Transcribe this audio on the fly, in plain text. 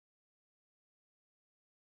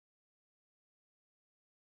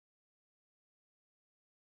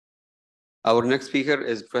Our next speaker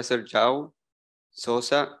is Professor João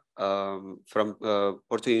Sousa from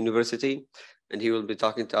Porto University, and he will be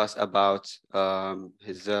talking to us about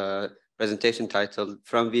his presentation titled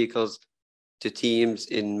From Vehicles to Teams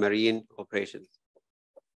in Marine Operations.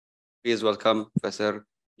 Please welcome Professor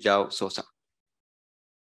João Sousa.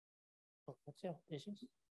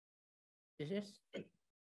 This is?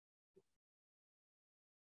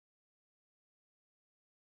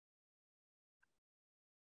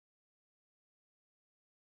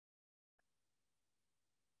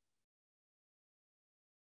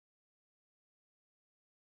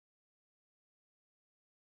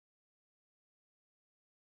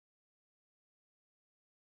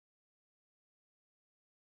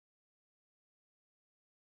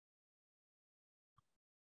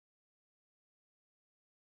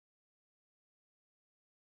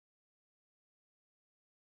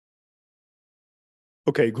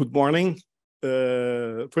 Okay, good morning.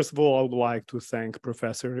 First of all, I would like to thank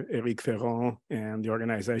Professor Eric Ferron and the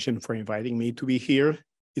organization for inviting me to be here.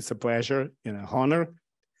 It's a pleasure and an honor.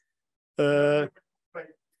 By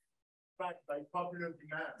popular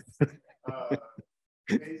demand,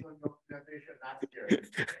 based on your presentation last year.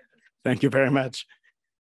 Thank you very much.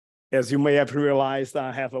 As you may have realized,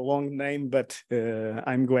 I have a long name, but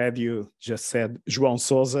I'm glad you just said João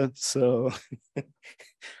Sousa. So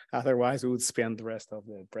otherwise, we would spend the rest of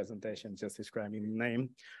the presentation just describing the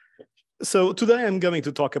name. So today I'm going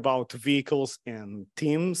to talk about vehicles and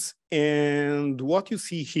teams. And what you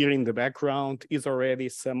see here in the background is already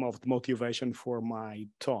some of the motivation for my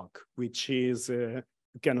talk, which is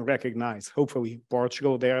you can recognize, hopefully,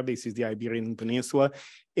 Portugal there. This is the Iberian Peninsula.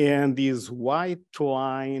 And this white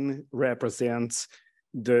line represents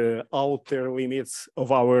the outer limits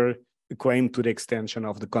of our claim to the extension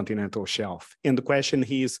of the continental shelf. And the question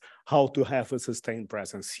is how to have a sustained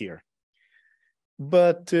presence here.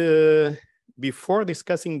 But before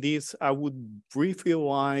discussing this, I would briefly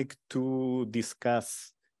like to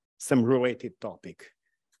discuss some related topic,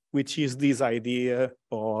 which is this idea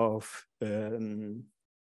of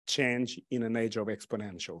change in an age of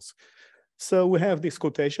exponentials. So we have this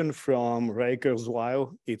quotation from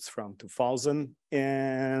Kurzweil, it's from 2000,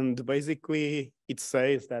 and basically it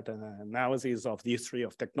says that an analysis of the history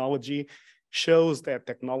of technology shows that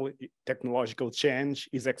technological change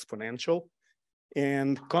is exponential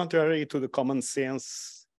and contrary to the common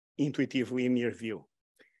sense, intuitive linear view.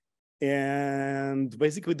 And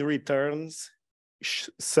basically the returns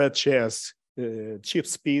such as chip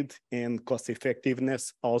speed and cost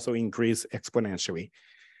effectiveness also increase exponentially.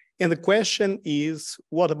 And the question is,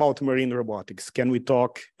 what about marine robotics? Can we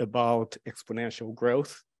talk about exponential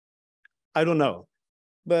growth? I don't know,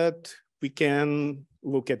 but we can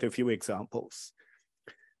look at a few examples.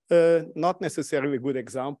 Not necessarily a good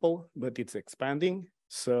example, but it's expanding.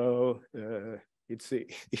 So it's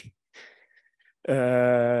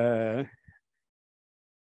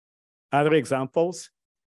other examples.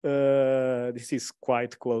 This is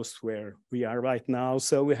quite close to where we are right now.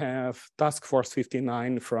 So we have Task Force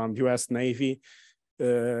 59 from US Navy,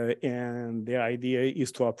 and the idea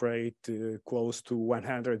is to operate close to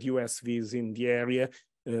 100 USVs in the area,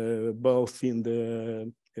 both in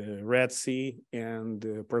the Red Sea and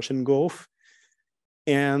the Persian Gulf.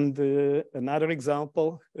 And another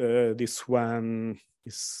example, this one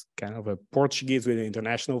is kind of a Portuguese with an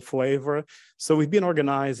international flavor. So we've been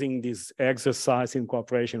organizing this exercise in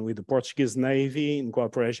cooperation with the Portuguese Navy, in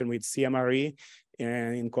cooperation with CMRE,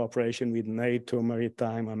 and in cooperation with NATO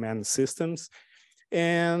Maritime Unmanned Systems.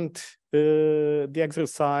 And the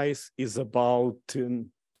exercise is about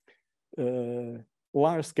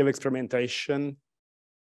large-scale experimentation,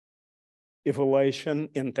 evaluation,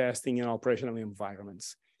 and testing in operational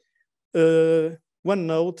environments. One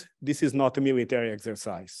note, this is not a military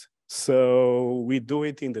exercise. So we do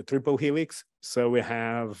it in the triple helix. So we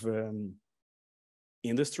have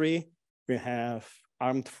industry, we have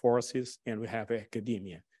armed forces, and we have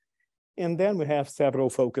academia. And then we have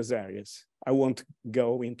several focus areas. I won't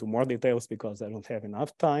go into more details because I don't have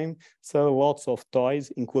enough time. So lots of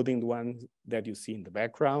toys, including the ones that you see in the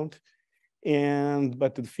background.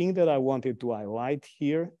 But the thing that I wanted to highlight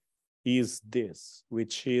here is this,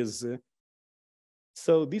 which is,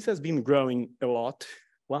 so this has been growing a lot.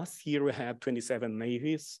 Last year we had 27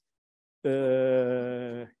 navies,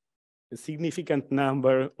 a significant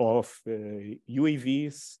number of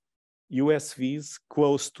UAVs, USVs,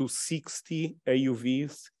 close to 60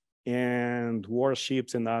 AUVs, and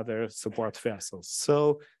warships and other support vessels.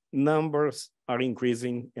 So numbers are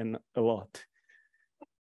increasing and a lot.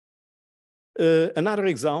 Another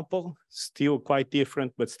example, still quite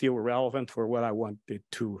different, but still relevant for what I wanted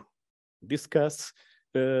to discuss.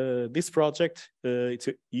 this project, it's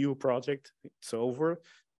a EU project, it's over.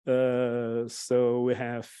 So we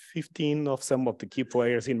have 15 of some of the key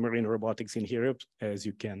players in marine robotics in Europe, as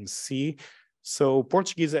you can see. So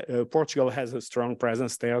Portugal has a strong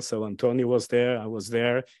presence there. So Antonio was there, I was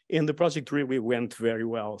there, and the project really went very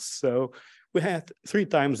well. So we had three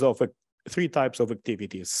types of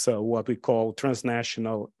activities. So what we call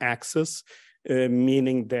transnational access,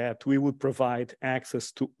 meaning that we would provide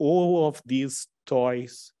access to all of these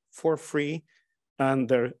toys for free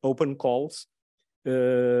under open calls.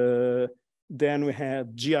 Then we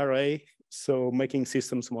had GRA, so making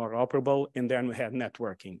systems more operable, and then we had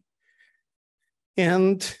networking.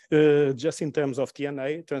 And just in terms of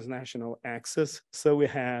TNA, transnational access, so we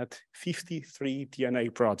had 53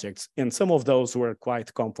 TNA projects, and some of those were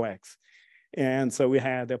quite complex. And so we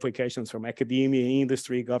had applications from academia,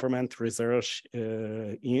 industry, government, research,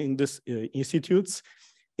 institutes.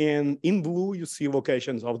 And in blue, you see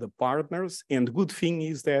locations of the partners. And the good thing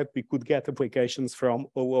is that we could get applications from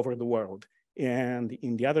all over the world. And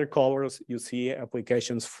in the other colors, you see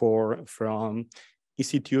applications from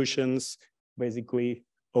institutions, basically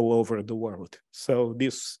all over the world. So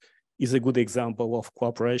this is a good example of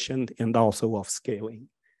cooperation and also of scaling.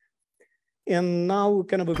 And now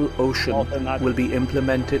kind of ocean will be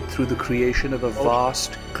implemented through the creation of a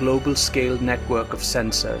vast global scale network of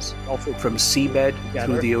sensors from seabed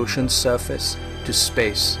through the ocean's surface to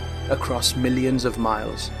space across millions of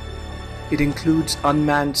miles. It includes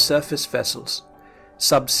unmanned surface vessels,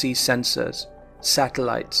 subsea sensors,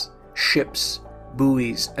 satellites, ships,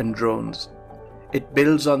 buoys, and drones. It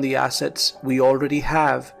builds on the assets we already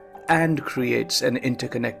have and creates an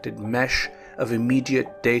interconnected mesh of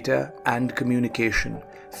immediate data and communication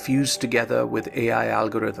fused together with AI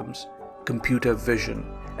algorithms, computer vision,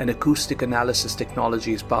 and acoustic analysis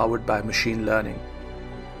technologies powered by machine learning,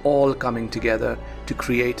 all coming together to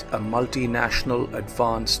create a multinational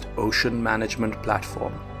advanced ocean management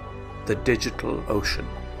platform, the digital ocean.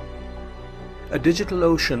 A digital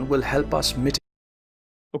ocean will help us mitigate.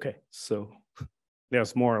 Okay, so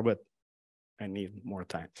there's more, but I need more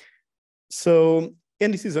time. So,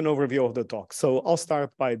 and this is an overview of the talk. So I'll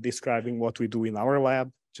start by describing what we do in our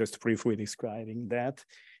lab, just briefly describing that.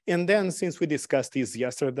 And then since we discussed this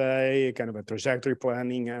yesterday, kind of a trajectory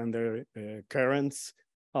planning under currents,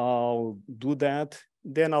 I'll do that.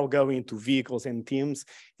 Then I'll go into vehicles and teams.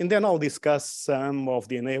 And then I'll discuss some of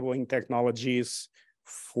the enabling technologies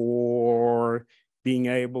for being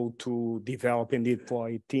able to develop and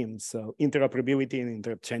deploy teams. So interoperability and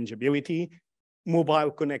interchangeability,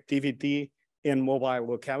 mobile connectivity, and mobile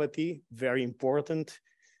locality, very important.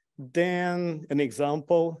 Then an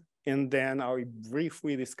example, and then I'll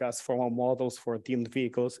briefly discuss formal models for teamed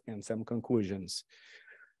vehicles and some conclusions.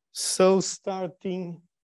 So starting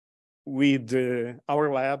with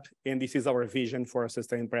our lab, and this is our vision for a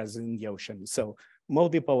sustained presence in the ocean. So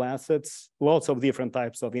multiple assets, lots of different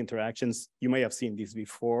types of interactions. You may have seen this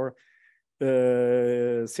before.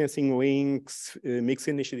 Sensing links, mixed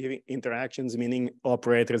initiative interactions, meaning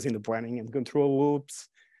operators in the planning and control loops.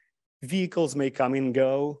 Vehicles may come and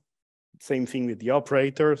go. Same thing with the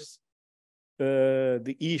operators.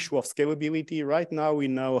 The issue of scalability. Right now, we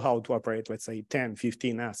know how to operate, let's say, 10,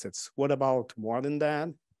 15 assets. What about more than that?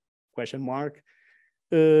 Question mark.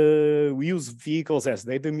 We use vehicles as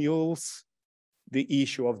data mules. The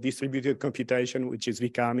issue of distributed computation, which is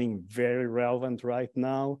becoming very relevant right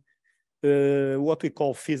now. What we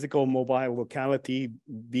call physical mobile locality,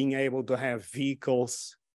 being able to have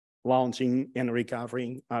vehicles launching and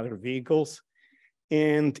recovering other vehicles.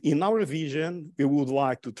 And in our vision, we would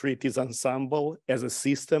like to treat this ensemble as a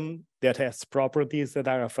system that has properties that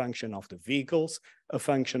are a function of the vehicles, a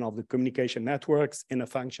function of the communication networks, and a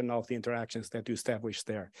function of the interactions that you establish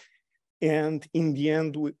there. And in the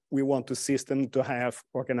end, we want the system to have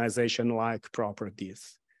organization-like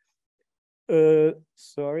properties.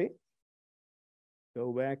 Sorry.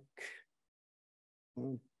 Go back. I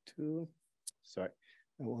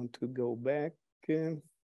want to go back.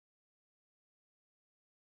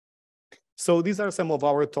 So these are some of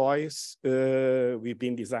our toys. We've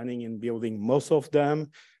been designing and building most of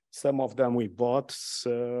them. Some of them we bought.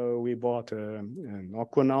 So we bought an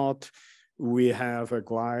Aquanaut. We have a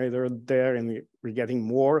glider there, and we're getting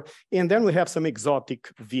more. And then we have some exotic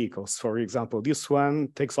vehicles. For example, this one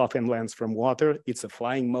takes off and lands from water. It's a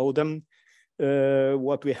flying modem.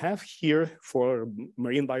 What we have here for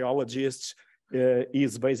marine biologists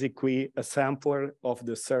is basically a sampler of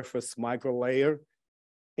the surface microlayer.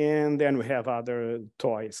 And then we have other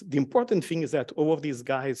toys. The important thing is that all of these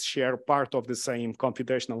guys share part of the same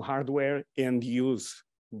computational hardware and use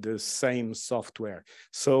the same software.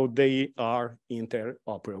 So they are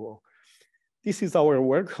interoperable. This is our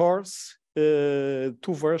workhorse, 2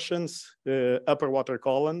 versions, upper water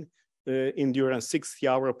column, endurance 60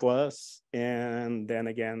 hour plus, and then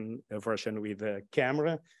again, a version with a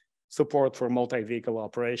camera, support for multi-vehicle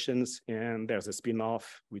operations, and there's a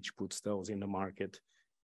spin-off which puts those in the market.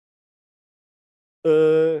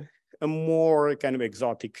 A more kind of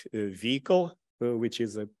exotic vehicle, which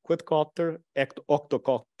is a quadcopter,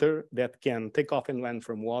 octocopter that can take off and land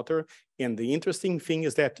from water. And the interesting thing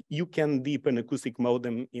is that you can dip an acoustic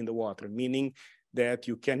modem in the water, meaning that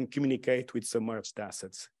you can communicate with submerged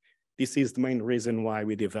assets. This is the main reason why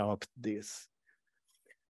we developed this.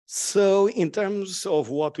 So in terms of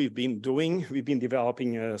what we've been doing, we've been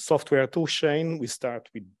developing a software toolchain. We start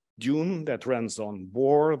with Dune that runs on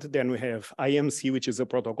board. Then we have IMC, which is a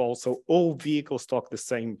protocol. So all vehicles talk the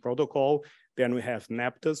same protocol. Then we have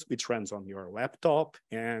NAPTAS, which runs on your laptop.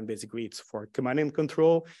 And basically it's for command and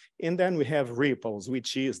control. And then we have Ripples,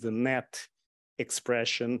 which is the net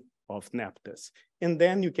expression of NAPTAS. And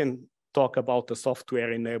then you can talk about the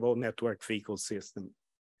software-enabled network vehicle system.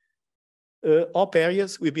 Op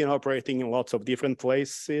areas, we've been operating in lots of different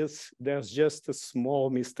places. There's just a small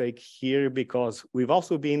mistake here because we've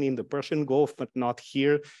also been in the Persian Gulf, but not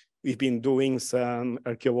here. We've been doing some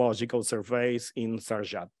archaeological surveys in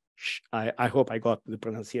Sarjat. I hope I got the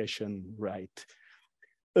pronunciation right.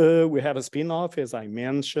 We have a spin-off, as I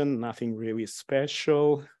mentioned, nothing really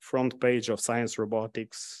special. Front page of Science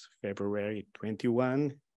Robotics, February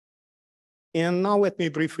 21. And now let me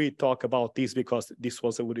briefly talk about this because this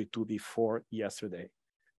was alluded to before yesterday.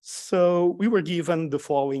 So we were given the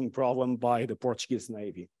following problem by the Portuguese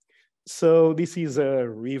Navy. So this is a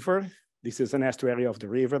river. This is an estuary of the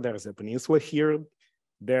river. There's a peninsula here.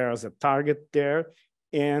 There's a target there.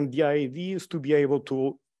 And the idea is to be able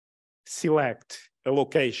to select a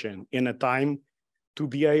location in a time to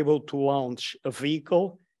be able to launch a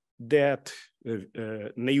vehicle that,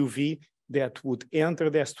 an AUV, that would enter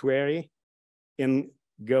the estuary and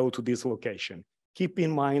go to this location. Keep in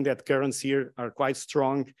mind that currents here are quite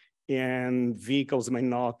strong and vehicles may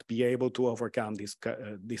not be able to overcome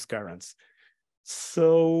these currents.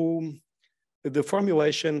 So the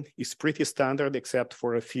formulation is pretty standard except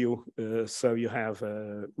for a few. So you have,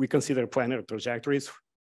 we consider planar trajectories.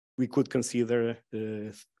 We could consider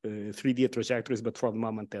 3D trajectories, but for the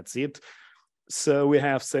moment, that's it. So we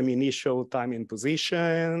have some initial time in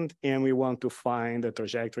position, and we want to find a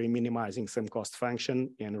trajectory minimizing some cost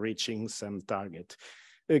function and reaching some target.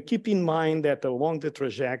 Keep in mind that along the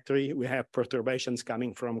trajectory, we have perturbations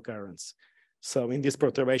coming from currents. So in these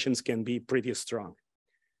perturbations can be pretty strong.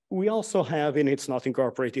 We also have, and it's not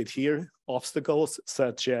incorporated here, obstacles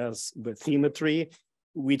such as bathymetry,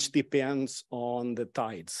 which depends on the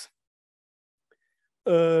tides.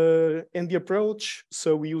 And the approach,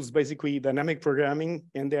 so we use basically dynamic programming,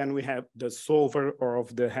 and then we have the solver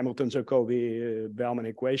of the Hamilton-Jacobi-Bellman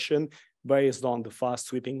equation based on the fast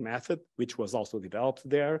sweeping method, which was also developed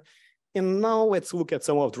there. And now let's look at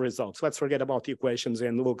some of the results. Let's forget about the equations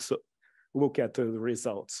and look at the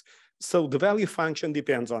results. So the value function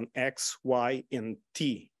depends on X, Y, and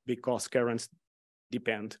T because currents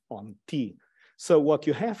depend on T. So what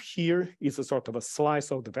you have here is a sort of a slice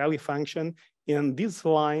of the value function. And these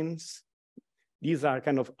lines, these are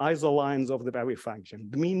kind of isolines of the value function.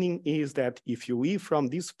 The meaning is that if you leave from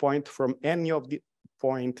this point, from any of the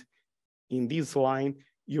point in this line,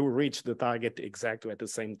 you reach the target exactly at the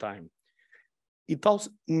same time. It also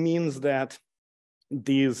means that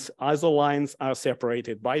these isolines are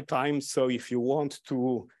separated by time. So if you want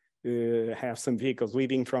to have some vehicles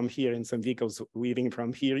leaving from here and some vehicles leaving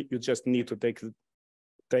from here, you just need to take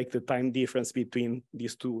the time difference between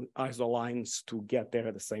these two isolines to get there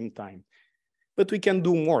at the same time. But we can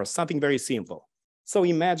do more, something very simple. So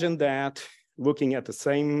imagine that looking at the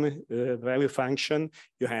same value function,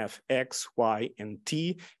 you have X, Y, and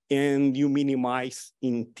T, and you minimize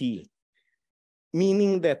in T,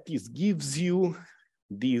 meaning that this gives you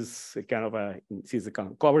this kind of this is a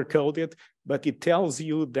kind of color-coded, but it tells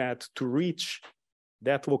you that to reach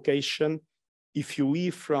that location, if you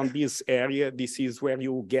leave from this area, this is where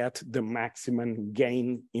you get the maximum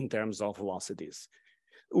gain in terms of velocities.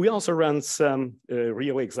 We also run some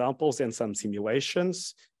real examples and some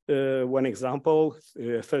simulations. One example,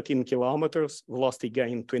 13 kilometers, velocity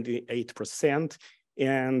gain 28%,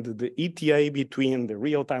 and the ETA between the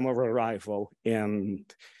real time of arrival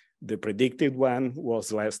and the predicted one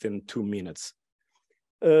was less than 2 minutes.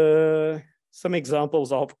 Some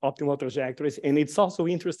examples of optimal trajectories, and it's also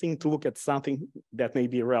interesting to look at something that may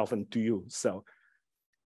be relevant to you. So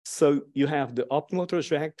So you have the optimal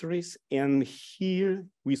trajectories, and here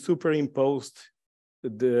we superimposed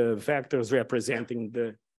the vectors representing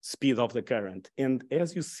the speed of the current. And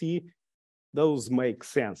as you see, those make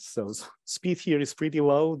sense. So speed here is pretty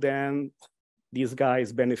low, then these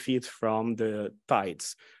guys benefit from the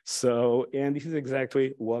tides. So, and this is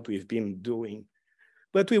exactly what we've been doing.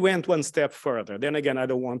 But we went one step further. Then again, I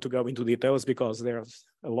don't want to go into details because there's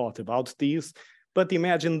a lot about these, but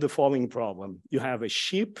imagine the following problem. You have a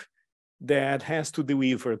ship that has to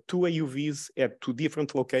deliver 2 AUVs at 2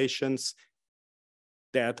 different locations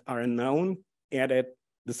that are unknown, and at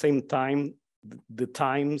the same time, the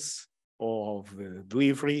times of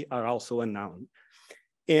delivery are also unknown.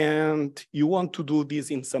 And you want to do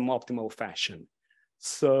this in some optimal fashion.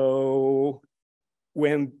 So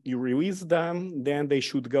when you release them, then they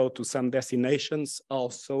should go to some destinations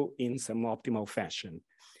also in some optimal fashion.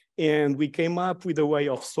 And we came up with a way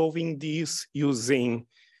of solving this using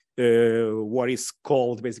what is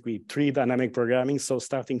called basically 3 dynamic programming. So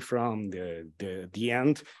starting from the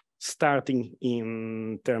end, starting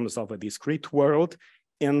in terms of a discrete world.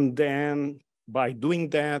 And then by doing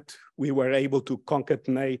that, we were able to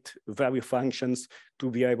concatenate value functions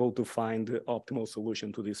to be able to find the optimal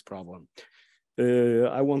solution to this problem.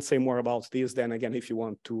 I won't say more about this. Then again, if you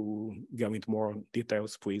want to go into more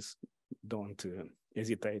details, please don't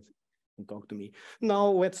hesitate and talk to me. Now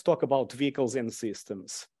let's talk about vehicles and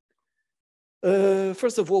systems.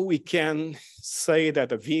 First of all, we can say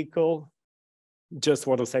that a vehicle, just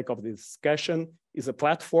for the sake of this discussion, is a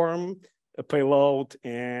platform, a payload,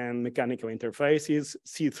 and mechanical interfaces,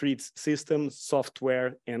 C3 systems,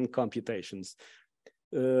 software, and computations.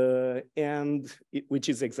 Which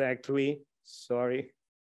is exactly, sorry,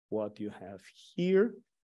 what you have here.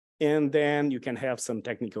 And then you can have some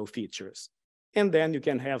technical features. And then you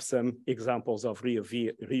can have some examples of real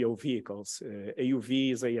vehicles,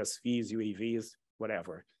 AUVs, ASVs, UAVs,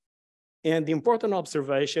 whatever. And the important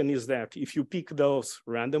observation is that if you pick those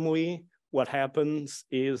randomly, what happens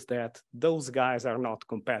is that those guys are not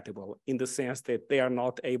compatible in the sense that they are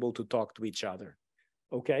not able to talk to each other,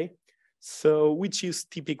 okay? So, which is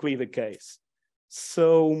typically the case.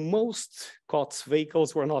 So most COTS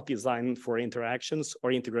vehicles were not designed for interactions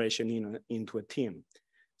or integration into a team.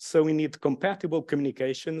 So we need compatible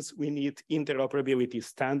communications, we need interoperability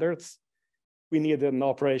standards, we need an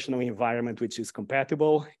operational environment which is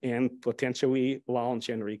compatible, and potentially launch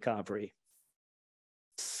and recovery.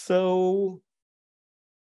 So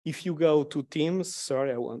if you go to teams,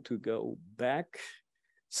 sorry, I want to go back.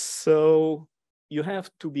 So you have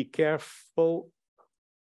to be careful,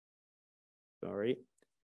 sorry,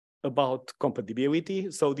 about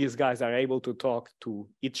compatibility. So these guys are able to talk to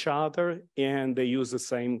each other and they use the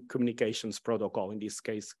same communications protocol, in this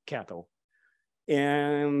case, CATL.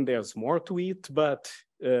 And there's more to it, but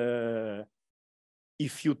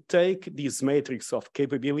if you take this matrix of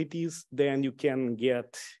capabilities, then you can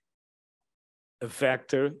get a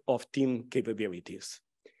vector of team capabilities.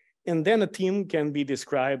 And then a team can be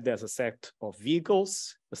described as a set of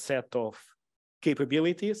vehicles, a set of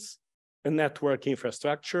capabilities, a network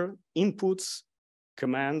infrastructure, inputs,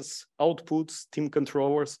 commands, outputs, team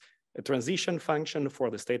controllers, a transition function for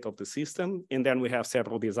the state of the system, and then we have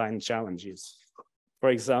several design challenges. For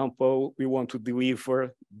example, we want to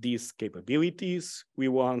deliver these capabilities. We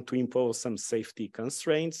want to impose some safety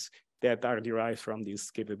constraints that are derived from these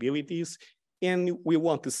capabilities. And we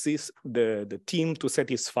want to see the team to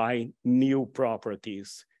satisfy new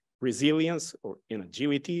properties, resilience or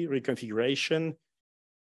agility, reconfiguration,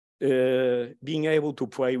 being able to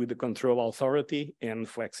play with the control authority and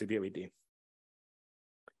flexibility.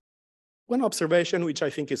 One observation, which I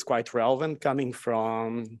think is quite relevant, coming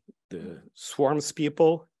from the swarms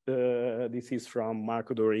people, this is from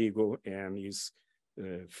Marco Dorigo and his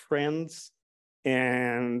friends.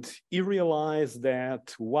 And he realized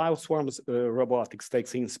that while swarms robotics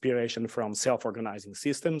takes inspiration from self-organizing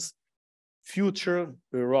systems, future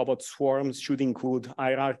robot swarms should include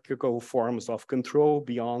hierarchical forms of control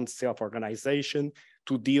beyond self-organization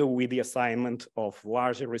to deal with the assignment of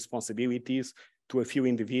larger responsibilities to a few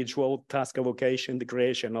individual, task allocation, the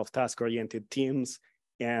creation of task-oriented teams,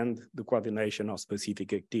 and the coordination of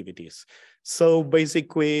specific activities. So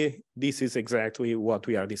basically, this is exactly what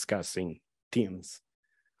we are discussing, teams.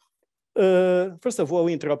 First of all,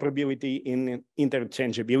 interoperability in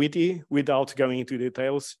interchangeability. Without going into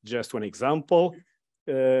details, just one example.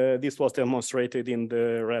 This was demonstrated in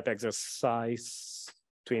the REP exercise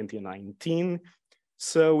 2019.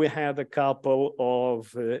 So we had a couple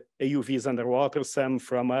of AUVs underwater, some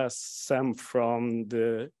from us, some from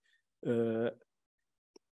the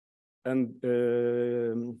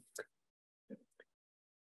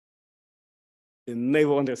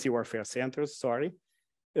naval undersea warfare centers, sorry,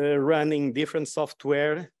 running different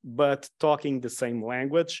software, but talking the same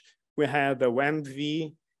language. We had the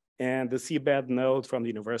WAMV and the seabed node from the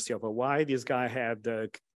University of Hawaii. This guy had the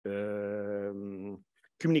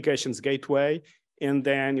communications gateway, and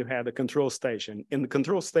then you had a control station. And the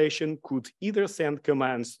control station could either send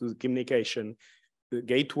commands to the communication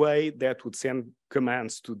gateway that would send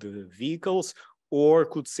commands to the vehicles, or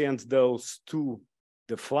could send those to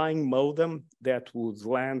the flying modem that would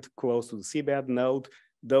land close to the seabed node.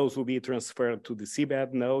 Those will be transferred to the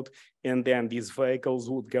seabed node, and then these vehicles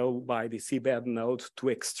would go by the seabed node to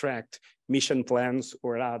extract mission plans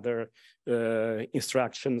or other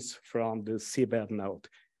instructions from the seabed node.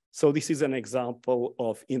 So this is an example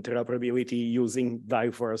of interoperability using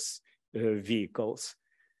diverse vehicles.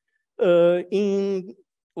 In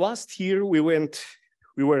last year, we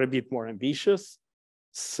were a bit more ambitious.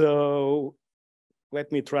 So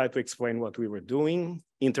let me try to explain what we were doing,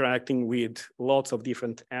 interacting with lots of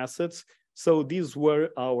different assets. So these were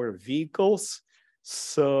our vehicles.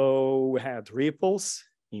 So we had ripples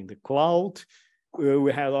in the cloud.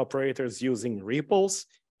 We had operators using ripples.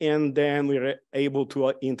 And then we were able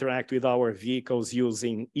to interact with our vehicles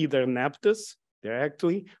using either NAPTES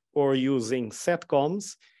directly or using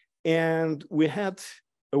SATCOMs. And we had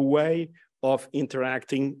a way of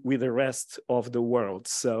interacting with the rest of the world.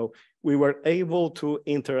 So we were able to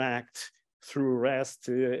interact through REST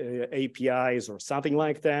APIs or something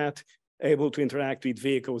like that, able to interact with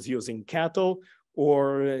vehicles using cattle,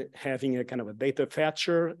 or having a kind of a data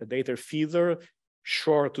fetcher, a data feeder,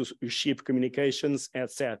 shore-to-ship communications,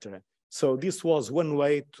 etc. So this was one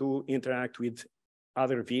way to interact with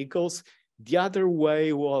other vehicles. The other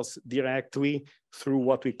way was directly through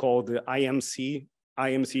what we call the IMC.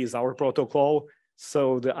 IMC is our protocol,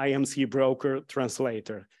 so the IMC broker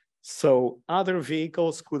translator. So other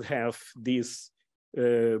vehicles could have this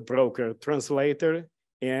broker translator,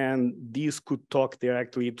 and these could talk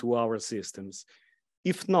directly to our systems.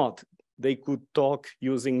 If not, they could talk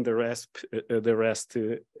using the REST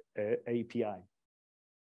API.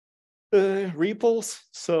 Ripples,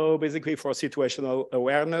 so basically for situational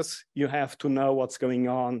awareness, you have to know what's going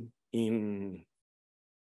on in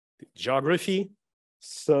geography.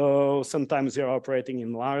 So sometimes you're operating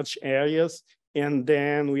in large areas, and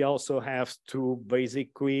then we also have to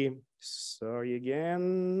basically, sorry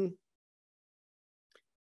again,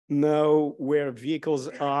 know where vehicles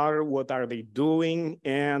are, what are they doing,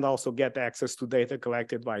 and also get access to data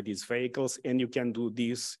collected by these vehicles. And you can do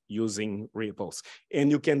this using ripples.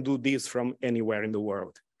 And you can do this from anywhere in the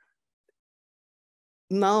world.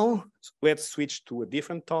 Now, let's switch to a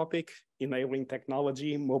different topic, enabling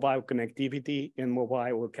technology, mobile connectivity, and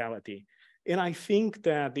mobile locality. And I think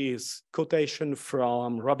that this quotation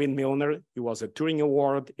from Robin Milner, he was a Turing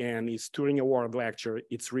Award, and his Turing Award lecture,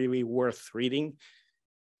 it's really worth reading,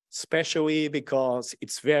 especially because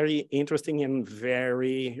it's very interesting and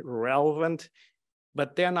very relevant.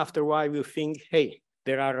 But then after a while, you think, hey,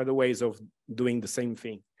 there are other ways of doing the same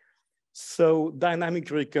thing. So dynamic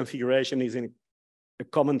reconfiguration is a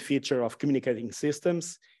common feature of communicating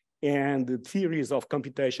systems. And the theories of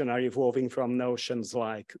computation are evolving from notions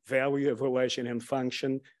like value, evaluation, and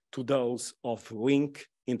function to those of link,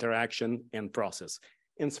 interaction, and process.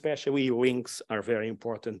 And especially links are very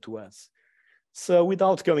important to us. So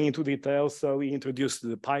without going into details, so we introduced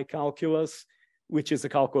the pi calculus, which is a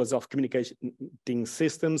calculus of communicating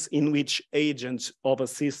systems in which agents of a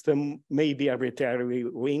system may be arbitrarily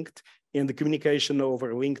linked, and the communication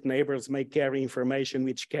over linked neighbors may carry information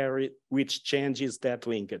which changes that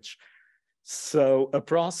linkage. So a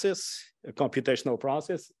process, a computational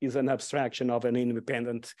process, is an abstraction of an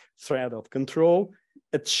independent thread of control.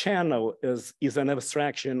 A channel is an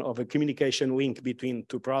abstraction of a communication link between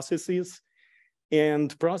two processes.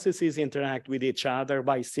 And processes interact with each other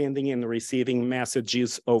by sending and receiving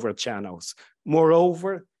messages over channels.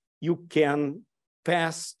 Moreover, you can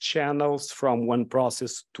pass channels from one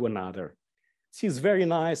process to another. This is very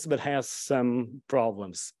nice, but has some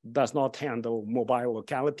problems. Does not handle mobile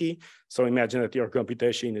locality. So imagine that your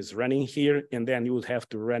computation is running here, and then you would have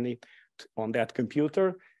to run it on that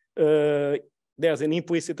computer. There's an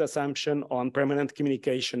implicit assumption on permanent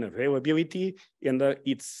communication availability, and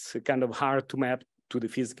it's kind of hard to map to the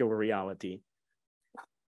physical reality.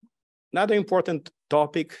 Another important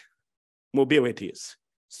topic, mobilities.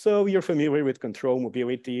 So you're familiar with control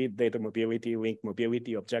mobility, data mobility, link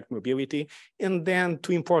mobility, object mobility, and then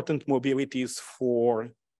two important mobilities for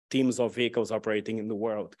teams of vehicles operating in the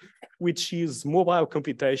world, which is mobile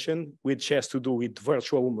computation, which has to do with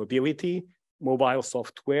virtual mobility, mobile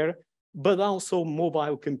software, but also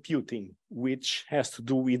mobile computing, which has to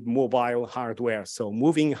do with mobile hardware. So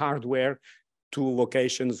moving hardware to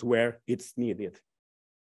locations where it's needed.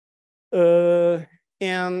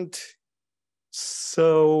 And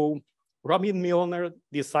so Robin Milner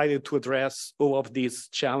decided to address all of these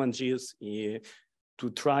challenges to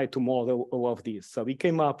try to model all of this. So he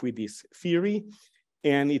came up with this theory,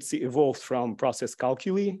 and it's evolved from process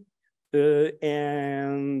calculi.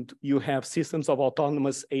 And you have systems of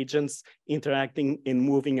autonomous agents interacting and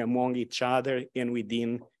moving among each other and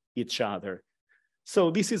within each other.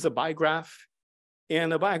 So this is a bar graph.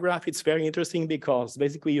 And a bar graph, it's very interesting because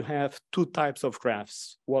basically you have two types of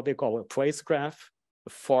graphs, what they call a place graph, a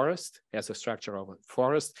forest, as a structure of a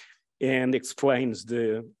forest, and explains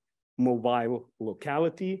the mobile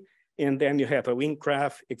locality. And then you have a link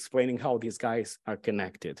graph explaining how these guys are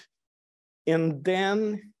connected. And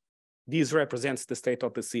then this represents the state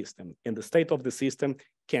of the system. And the state of the system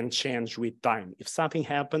can change with time. If something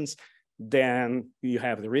happens, then you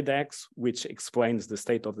have the redex, which explains the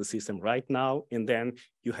state of the system right now. And then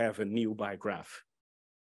you have a new bar graph.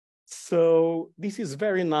 So this is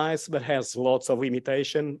very nice, but has lots of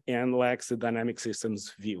limitation and lacks the dynamic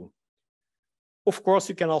systems view. Of course,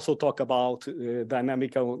 you can also talk about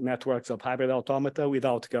dynamical networks of hybrid automata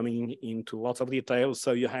without going into lots of details.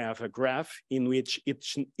 So you have a graph in which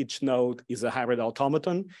each node is a hybrid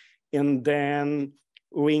automaton, and then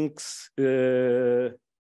links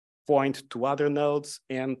point to other nodes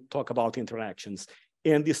and talk about interactions.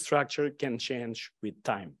 And this structure can change with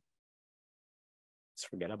time. Let's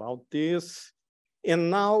forget about this.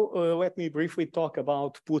 And now let me briefly talk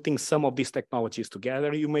about putting some of these technologies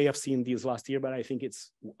together. You may have seen these last year, but I think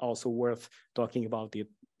it's also worth talking about it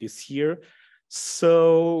this year.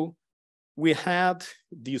 So we had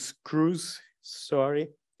this cruise,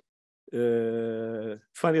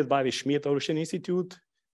 funded by the Schmidt Ocean Institute,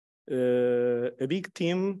 a big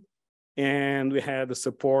team, and we had the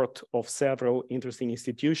support of several interesting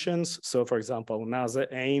institutions. So for example, NASA,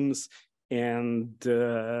 Ames, and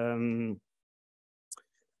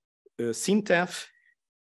SINTEF,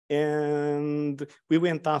 and we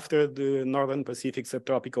went after the Northern Pacific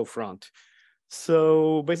subtropical front.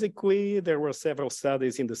 So basically, there were several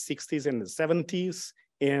studies in the 60s and the 70s,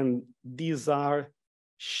 and these are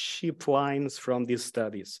ship lines from these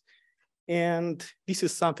studies. And this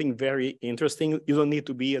is something very interesting. You don't need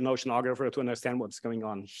to be an oceanographer to understand what's going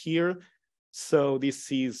on here. So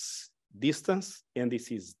this is distance, and this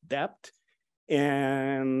is depth,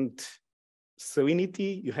 and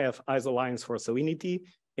salinity, you have isolines for salinity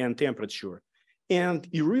and temperature. And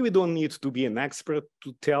you really don't need to be an expert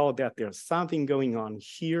to tell that there's something going on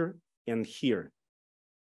here and here.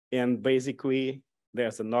 And basically,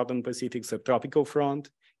 there's a Northern Pacific subtropical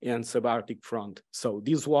front and subarctic front. So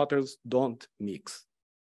these waters don't mix.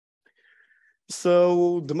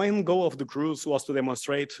 So the main goal of the cruise was to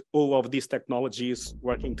demonstrate all of these technologies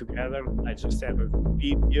working together. I just have a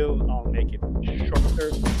video, I'll make it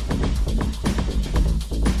shorter.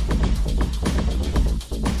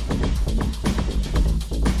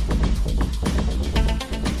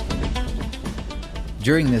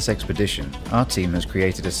 During this expedition, our team has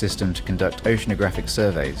created a system to conduct oceanographic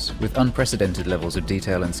surveys with unprecedented levels of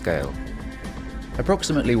detail and scale.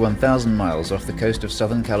 Approximately 1,000 miles off the coast of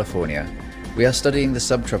Southern California, we are studying the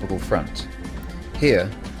subtropical front. Here,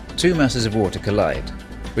 two masses of water collide,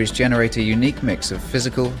 which generate a unique mix of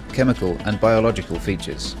physical, chemical, and biological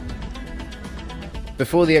features.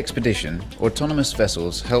 Before the expedition, autonomous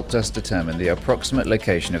vessels helped us determine the approximate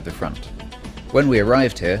location of the front. When we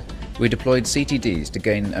arrived here, we deployed CTDs to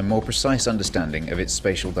gain a more precise understanding of its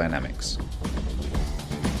spatial dynamics.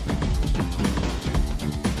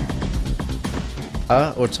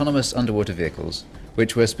 Our autonomous underwater vehicles,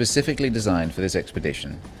 which were specifically designed for this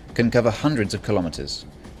expedition, can cover hundreds of kilometers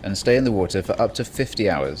and stay in the water for up to 50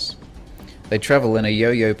 hours. They travel in a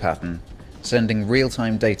yo-yo pattern, sending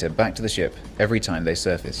real-time data back to the ship every time they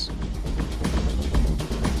surface.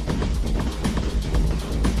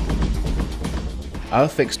 Our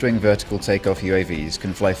fixed-wing vertical takeoff UAVs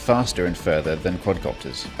can fly faster and further than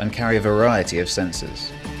quadcopters and carry a variety of sensors.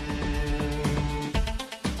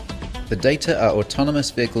 The data our autonomous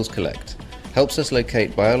vehicles collect helps us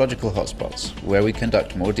locate biological hotspots where we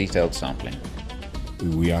conduct more detailed sampling.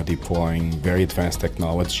 We are deploying very advanced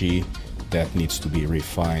technology that needs to be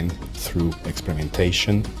refined through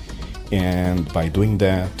experimentation, and by doing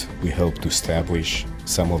that we hope to establish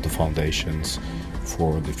some of the foundations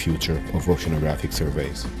for the future of oceanographic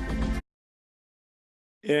surveys.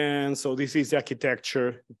 And so this is the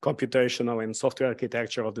architecture, computational and software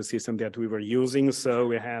architecture of the system that we were using. So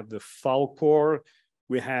we had the foul core,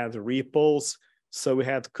 we had the ripples, So we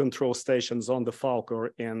had control stations on the Falcor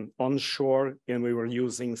and onshore, and we were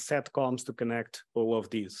using SATCOMs to connect all of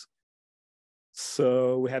these.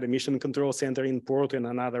 So we had a mission control center in Porto and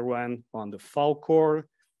another one on the Falcor.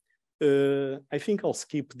 I think I'll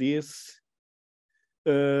skip this.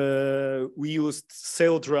 We used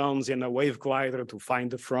sail drones and a wave glider to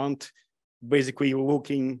find the front, basically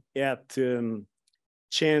looking at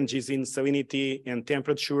changes in salinity and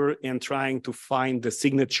temperature and trying to find the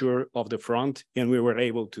signature of the front, and we were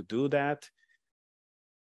able to do that.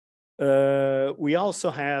 We also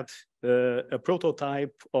had a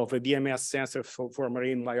prototype of a DMS sensor for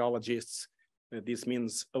marine biologists. This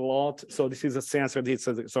means a lot. So this is a sensor that's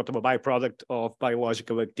a sort of a byproduct of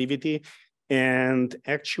biological activity. And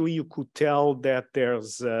actually you could tell that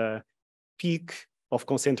there's a peak of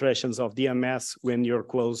concentrations of DMS when you're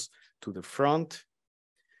close to the front.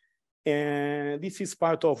 And this is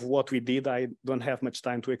part of what we did. I don't have much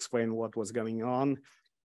time to explain what was going on.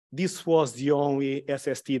 This was the only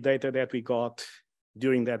SST data that we got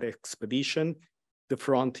during that expedition. The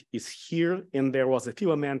front is here, and there was a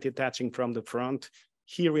filament attaching from the front.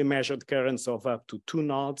 Here we measured currents of up to 2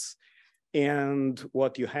 knots. And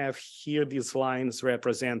what you have here, these lines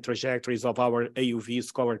represent trajectories of our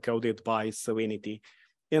AUVs color-coded by salinity.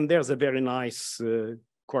 And there's a very nice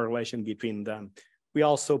correlation between them. We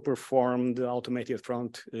also performed automated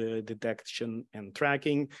front detection and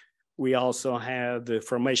tracking. We also had the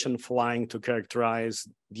formation flying to characterize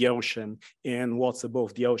the ocean and what's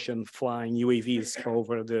above the ocean, flying UAVs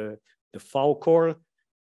over the Falcor.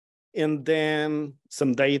 And then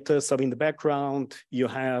some data. So in the background, you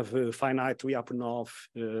have finite Lyapunov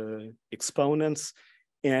exponents.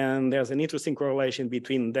 And there's an interesting correlation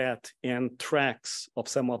between that and tracks of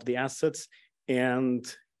some of the assets and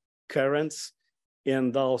currents,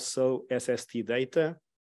 and also SST data.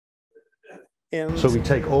 And so we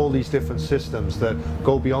take all these different systems that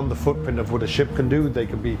go beyond the footprint of what a ship can do. They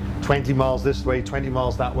can be 20 miles this way, 20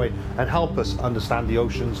 miles that way, and help us understand the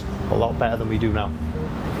oceans a lot better than we do now.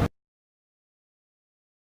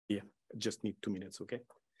 Yeah, just need 2 minutes, okay?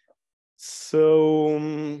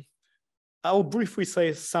 So I'll briefly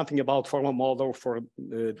say something about formal model for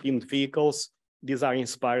teamed vehicles. These are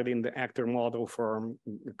inspired in the actor model from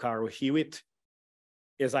Carl Hewitt.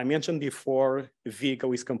 As I mentioned before, a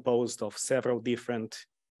vehicle is composed of several different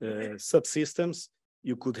subsystems.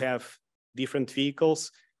 You could have different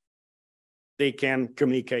vehicles. They can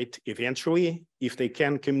communicate eventually. If they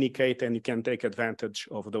can communicate, then you can take advantage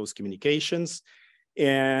of those communications.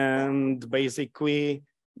 And basically,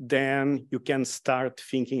 then you can start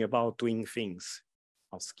thinking about doing things.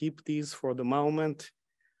 I'll skip these for the moment.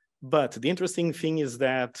 But the interesting thing is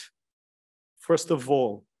that, first of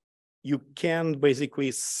all, you can basically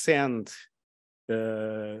send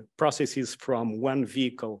processes from one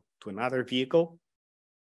vehicle to another vehicle.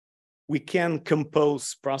 We can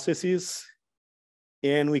compose processes,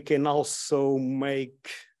 and we can also make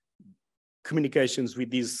communications with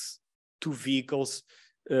these two vehicles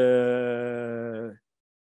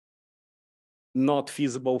not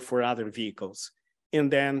feasible for other vehicles. And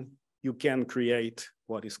then you can create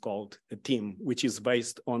what is called a team, which is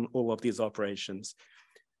based on all of these operations.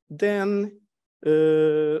 Then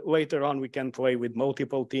later on, we can play with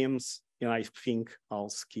multiple teams, and I think I'll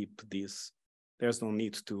skip this. There's no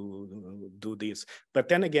need to do this. But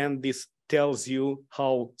then again, this tells you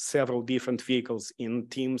how several different vehicles in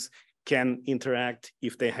teams can interact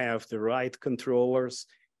if they have the right controllers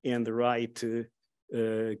and the right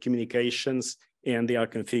communications, and they are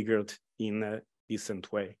configured in a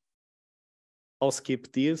decent way. I'll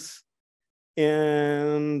skip this.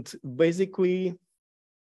 And basically,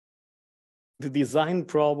 the design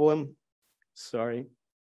problem,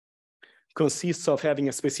 consists of having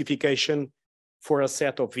a specification for a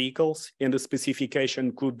set of vehicles, and the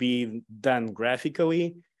specification could be done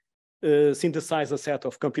graphically, synthesize a set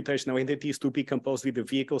of computational entities to be composed with the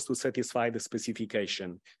vehicles to satisfy the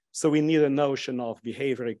specification. So we need a notion of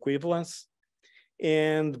behavior equivalence,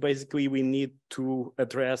 and basically we need to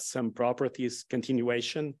address some properties,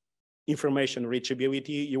 continuation, information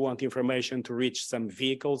reachability. You want information to reach some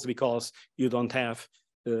vehicles because you don't have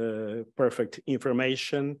perfect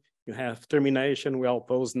information. You have termination,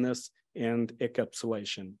 well-posedness, and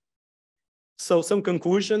encapsulation. So some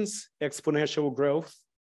conclusions: exponential growth.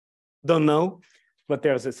 Don't know, but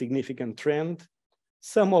there's a significant trend.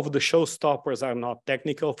 Some of the showstoppers are not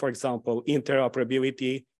technical. For example,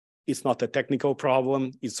 interoperability is not a technical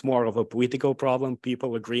problem. It's more of a political problem,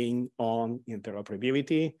 people agreeing on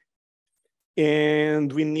interoperability.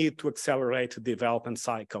 And we need to accelerate the development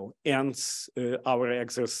cycle, hence our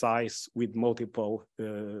exercise with multiple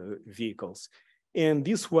vehicles. And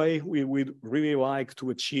this way, we would really like to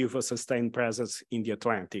achieve a sustained presence in the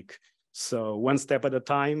Atlantic. So one step at a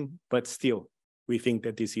time, but still, we think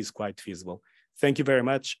that this is quite feasible. Thank you very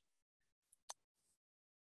much.